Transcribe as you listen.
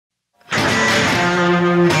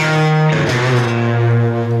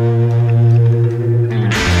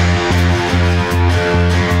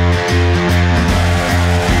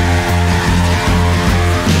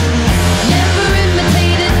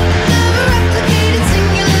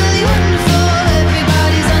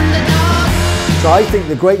So I think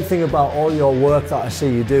the great thing about all your work that I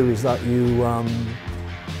see you do is that you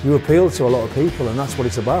appeal to a lot of people, and that's what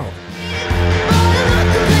it's about.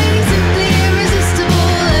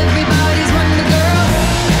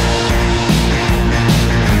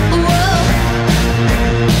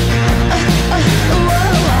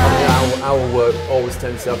 Our work always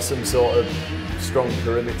tends to have some sort of strong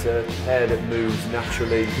perimeter, hair that moves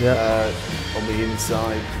naturally on the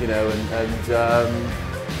inside, you know, and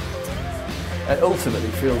it ultimately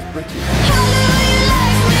feels British.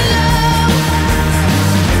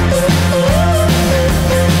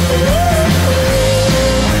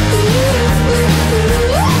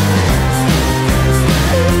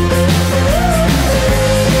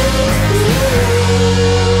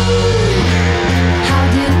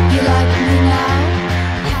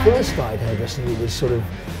 First started hairdressing, it was sort of,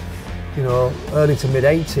 you know, early to mid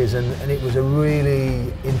 80s, and it was a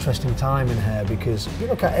really interesting time in hair, because if you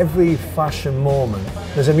look at every fashion moment,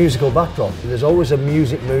 there's a musical backdrop. There's always a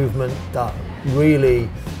music movement that really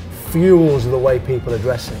fuels the way people are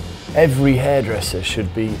dressing. Every hairdresser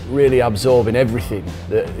should be really absorbing everything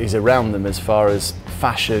that is around them as far as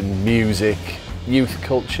fashion, music, youth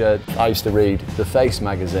culture. I used to read the Face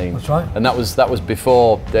magazine. That's right. And that was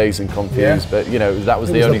before Dazed and Confused, but you know, that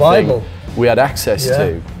was the only thing we had access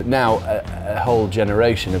to. But now a whole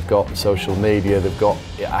generation have got social media, they've got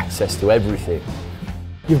access to everything.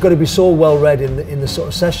 You've got to be so well read in the sort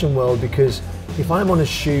of session world, because if I'm on a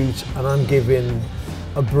shoot and I'm giving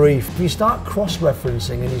a brief, if you start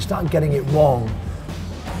cross-referencing and you start getting it wrong,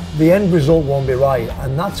 the end result won't be right,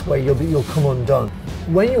 and that's where you'll come undone.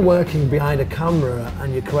 When you're working behind a camera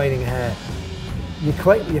and you're creating hair,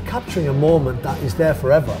 you're capturing a moment that is there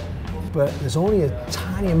forever. But there's only a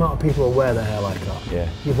tiny amount of people who wear their hair like that. Yeah.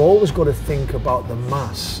 You've always got to think about the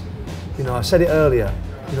mass. You know, I said it earlier,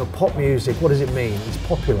 you know, pop music, what does it mean? It's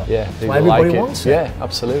popular. Yeah, so everybody like wants it. Yeah,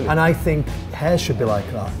 absolutely. And I think hair should be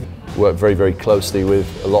like that. Work very, very closely with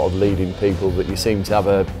a lot of leading people, but you seem to have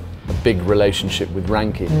a big relationship with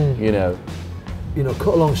Rankin, you know. You know,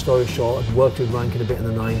 cut a long story short, I'd worked with Rankin a bit in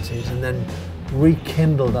the 90s, and then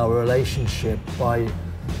rekindled our relationship by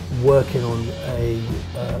working on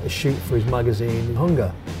a shoot for his magazine,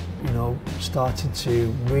 Hunger. You know, started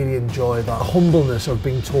to really enjoy that humbleness of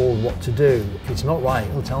being told what to do. If it's not right,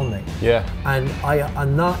 he'll tell me. Yeah. And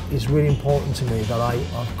that is really important to me, that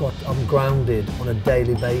I'm grounded on a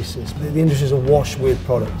daily basis. The industry's awash with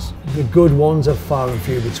products. The good ones are far and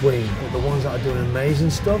few between, but the ones that are doing amazing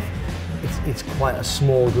stuff, it's quite a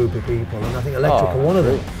small group of people, and I think Electric are one of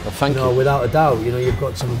them. Well, thank you. Without a doubt, you know, you've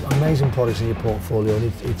got some amazing products in your portfolio,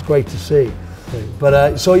 and it's great to see.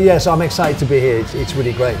 But so yes, I'm excited to be here. It's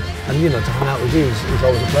really great, and you know, to hang out with you is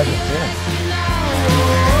always a pleasure.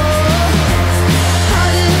 Yeah.